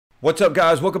What's up,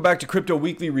 guys? Welcome back to Crypto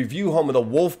Weekly Review, home of the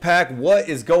Wolf Pack. What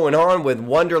is going on with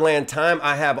Wonderland time?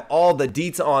 I have all the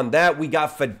deets on that. We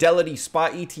got Fidelity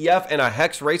spot ETF and a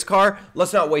Hex race car.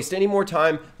 Let's not waste any more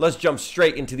time. Let's jump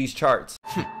straight into these charts.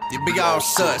 You big all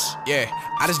sus, yeah.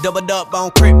 I just doubled up on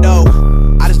crypto.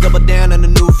 I just doubled down on the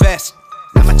new vest.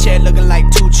 Now my chair looking like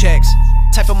 2 checks.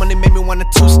 Type of money made me want a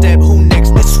 2-step. Who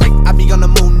next? This week I be on the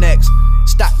moon next.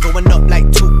 Stock going up like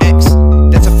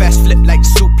 2x. That's a fast flip like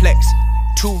suplex.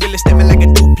 2 really stepping like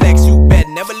a duplex. You bet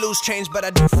never lose change, but I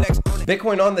do flex.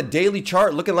 Bitcoin on the daily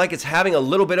chart looking like it's having a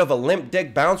little bit of a limp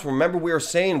dick bounce. Remember, we were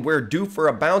saying we're due for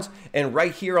a bounce, and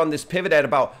right here on this pivot at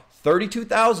about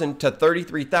 32,000 to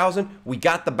 33,000, we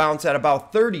got the bounce at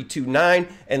about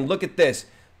 32.9. And look at this.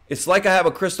 It's like I have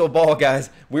a crystal ball, guys.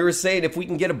 We were saying if we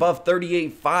can get above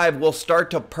 38.5, we'll start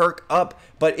to perk up,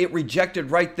 but it rejected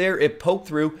right there. It poked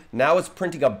through. Now it's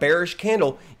printing a bearish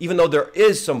candle, even though there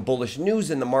is some bullish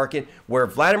news in the market where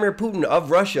Vladimir Putin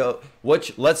of Russia,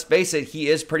 which, let's face it, he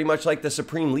is pretty much like the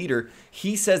supreme leader,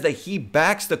 he says that he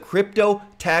backs the crypto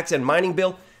tax and mining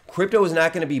bill. Crypto is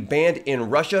not going to be banned in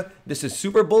Russia. This is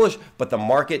super bullish, but the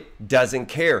market doesn't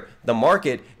care. The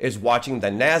market is watching the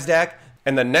NASDAQ.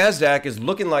 And the NASDAQ is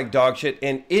looking like dog shit,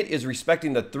 and it is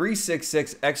respecting the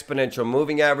 366 exponential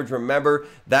moving average. Remember,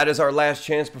 that is our last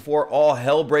chance before all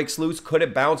hell breaks loose. Could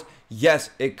it bounce? Yes,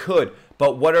 it could.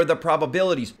 But what are the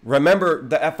probabilities? Remember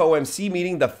the FOMC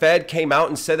meeting, the Fed came out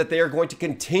and said that they are going to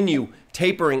continue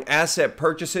tapering asset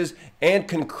purchases and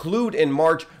conclude in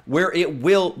March where it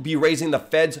will be raising the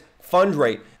Fed's fund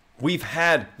rate. We've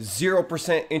had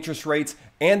 0% interest rates,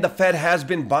 and the Fed has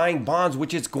been buying bonds,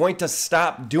 which it's going to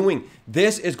stop doing.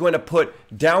 This is going to put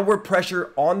downward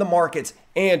pressure on the markets,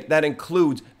 and that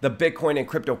includes the Bitcoin and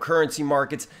cryptocurrency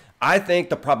markets. I think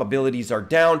the probabilities are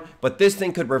down, but this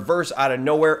thing could reverse out of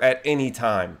nowhere at any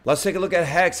time. Let's take a look at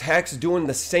Hex. Hex doing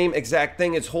the same exact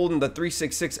thing. It's holding the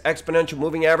 366 exponential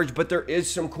moving average, but there is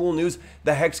some cool news.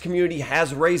 The Hex community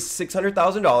has raised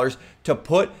 $600,000 to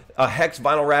put a Hex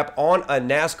vinyl wrap on a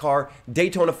NASCAR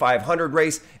Daytona 500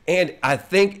 race, and I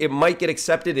think it might get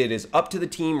accepted. It is up to the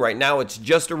team. Right now, it's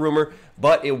just a rumor,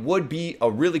 but it would be a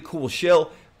really cool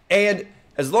shill, and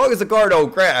as long as the car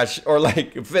don't crash or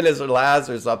like finish or last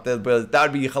or something, but that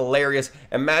would be hilarious.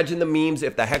 Imagine the memes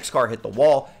if the Hex car hit the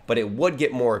wall, but it would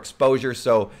get more exposure.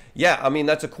 So yeah, I mean,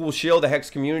 that's a cool shield. The Hex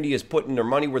community is putting their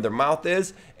money where their mouth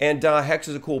is, and Hex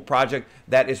is a cool project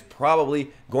that is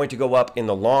probably going to go up in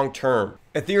the long term.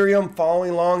 Ethereum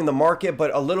following along in the market,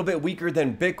 but a little bit weaker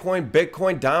than Bitcoin.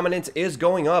 Bitcoin dominance is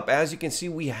going up. As you can see,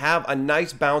 we have a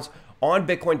nice bounce on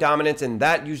Bitcoin dominance, and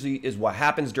that usually is what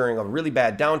happens during a really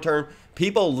bad downturn.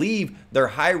 People leave their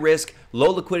high risk,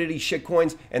 low liquidity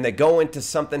shitcoins and they go into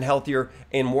something healthier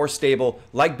and more stable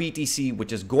like BTC,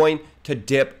 which is going to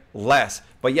dip less.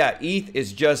 But yeah, ETH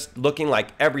is just looking like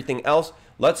everything else.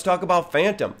 Let's talk about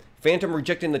Phantom. Phantom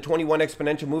rejecting the 21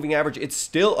 exponential moving average. It's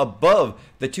still above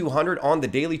the 200 on the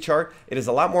daily chart. It is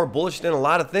a lot more bullish than a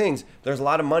lot of things. There's a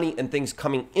lot of money and things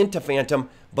coming into Phantom,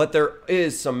 but there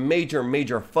is some major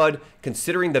FUD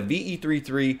considering the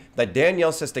VE33, the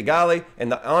Danielle Sestegale,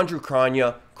 and the Andrew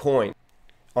Kranya coin.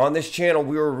 On this channel,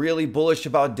 we were really bullish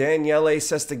about Danielle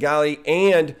Sestegale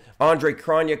and Andre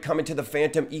Kranya coming to the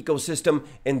Phantom ecosystem,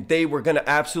 and they were going to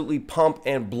absolutely pump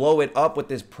and blow it up with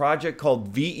this project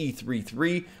called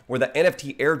VE33, where the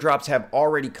NFT airdrops have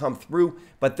already come through,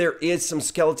 but there is some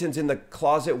skeletons in the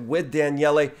closet with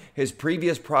Danielle. His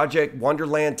previous project,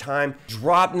 Wonderland Time,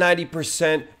 dropped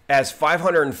 90%. As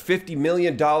 $550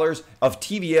 million of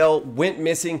TVL went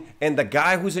missing, and the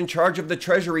guy who's in charge of the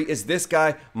treasury is this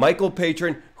guy, Michael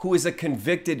Patron, who is a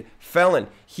convicted felon.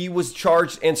 He was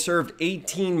charged and served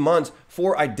 18 months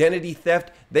for identity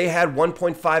theft. They had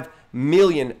 1.5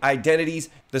 million identities.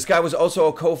 This guy was also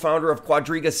a co-founder of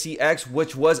Quadriga CX,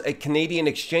 which was a Canadian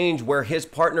exchange where his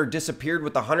partner disappeared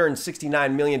with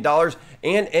 $169 million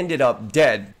and ended up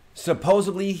dead.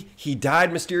 Supposedly, he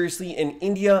died mysteriously in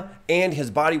India and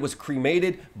his body was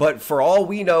cremated, but for all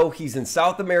we know, he's in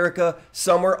South America,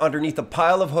 somewhere underneath a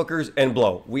pile of hookers and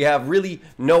blow. We have really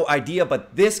no idea,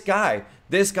 but this guy,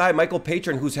 Michael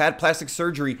Patron, who's had plastic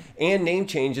surgery and name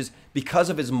changes because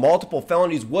of his multiple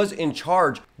felonies, was in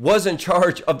charge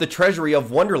of the treasury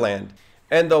of Wonderland.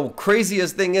 And the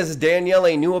craziest thing is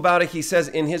Danielle knew about it. He says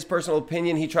in his personal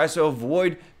opinion, he tries to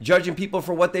avoid judging people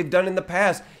for what they've done in the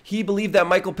past. He believed that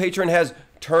Michael Patron has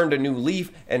turned a new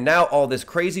leaf, and now all this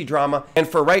crazy drama. And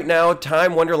for right now,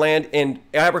 Time Wonderland and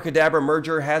Abracadabra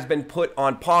merger has been put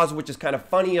on pause, which is kind of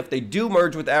funny if they do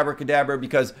merge with Abracadabra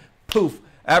because poof,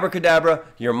 abracadabra,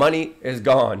 your money is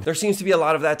gone. There seems to be a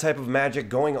lot of that type of magic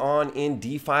going on in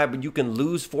DeFi, but you can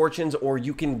lose fortunes or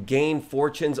you can gain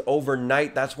fortunes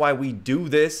overnight. That's why we do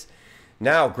this.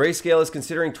 Now, Grayscale is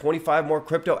considering 25 more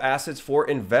crypto assets for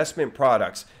investment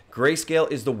products. Grayscale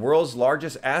is the world's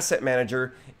largest asset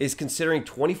manager, is considering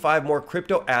 25 more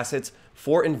crypto assets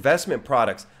for investment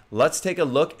products. Let's take a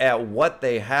look at what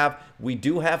they have. We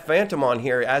do have Phantom on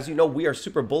here. As you know, we are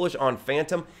super bullish on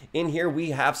Phantom. In here,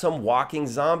 we have some walking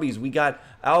zombies. We got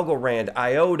Algorand,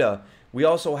 IOTA. We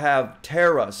also have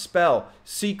Terra, Spell,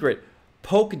 Secret,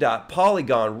 Polkadot,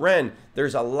 Polygon, Ren.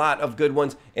 There's a lot of good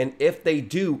ones. And if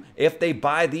they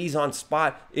buy these on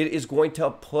spot, it is going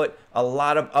to put a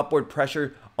lot of upward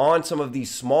pressure on some of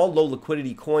these small, low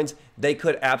liquidity coins. They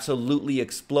could absolutely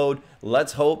explode.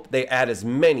 Let's hope they add as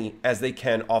many as they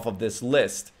can off of this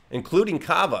list, including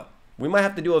Kava. We might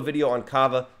have to do a video on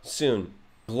Kava soon.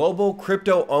 Global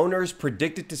crypto owners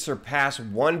predicted to surpass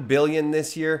 1 billion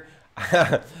this year.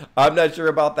 I'm not sure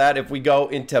about that. If we go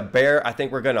into bear, I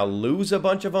think we're going to lose a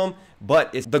bunch of them.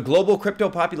 But the global crypto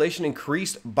population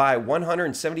increased by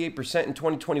 178% in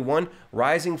 2021,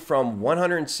 rising from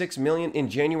 106 million in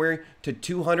January to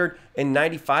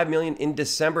 295 million in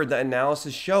December, the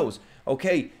analysis shows.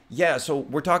 Okay, yeah, so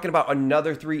we're talking about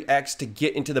another 3x to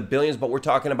get into the billions, but we're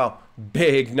talking about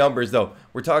big numbers, though.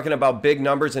 We're talking about big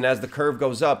numbers, and as the curve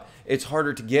goes up, it's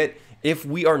harder to get. If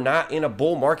we are not in a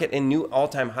bull market and new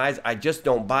all-time highs, I just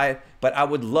don't buy it. But I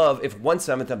would love if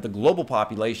 1/7 of the global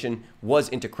population was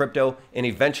into crypto, and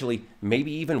eventually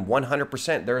maybe even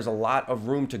 100%. There is a lot of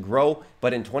room to grow,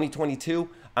 but in 2022,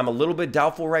 I'm a little bit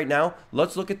doubtful right now.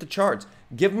 Let's look at the charts.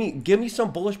 Give me some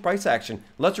bullish price action.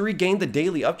 Let's regain the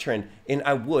daily uptrend, and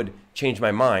I would change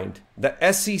my mind. The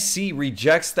SEC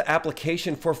rejects the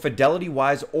application for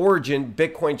Fidelity-wise Origin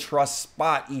Bitcoin Trust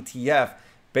Spot ETF.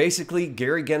 Basically,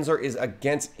 Gary Gensler is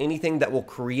against anything that will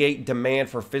create demand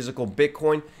for physical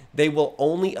Bitcoin. They will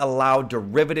only allow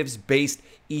derivatives-based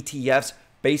ETFs,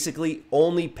 basically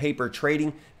only paper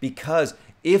trading, because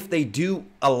if they do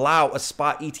allow a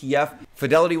spot ETF,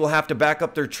 Fidelity will have to back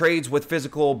up their trades with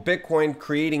physical Bitcoin,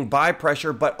 creating buy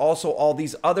pressure, but also all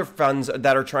these other funds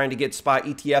that are trying to get spot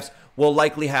ETFs will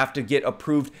likely have to get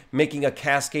approved, making a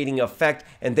cascading effect,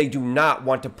 and they do not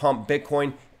want to pump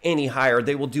Bitcoin any higher.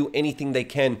 They will do anything they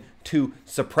can to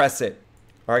suppress it.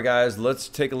 All right, guys, let's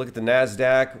take a look at the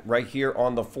NASDAQ right here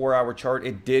on the 4-hour chart.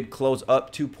 It did close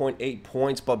up 2.8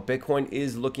 points, but Bitcoin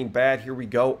is looking bad. Here we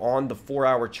go on the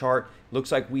 4-hour chart.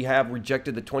 Looks like we have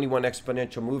rejected the 21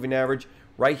 exponential moving average.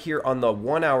 Right here on the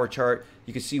 1-hour chart,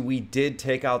 you can see we did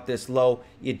take out this low.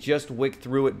 It just wicked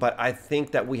through it, but I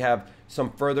think that we have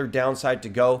some further downside to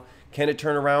go. Can it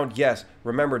turn around? Yes.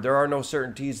 Remember, there are no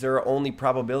certainties. There are only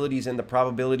probabilities, and the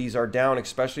probabilities are down,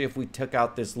 especially if we took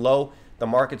out this low. The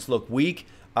markets look weak.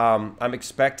 I'm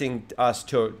expecting us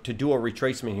to do a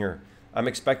retracement here. I'm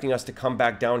expecting us to come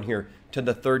back down here to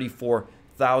the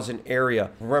 34,000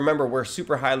 area. Remember, we're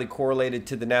super highly correlated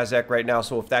to the NASDAQ right now,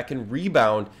 so if that can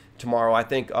rebound tomorrow, I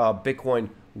think Bitcoin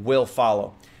will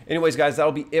follow. Anyways, guys,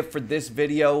 that'll be it for this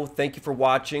video. Thank you for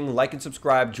watching. Like and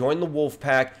subscribe. Join the Wolf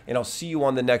Pack, and I'll see you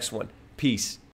on the next one. Peace.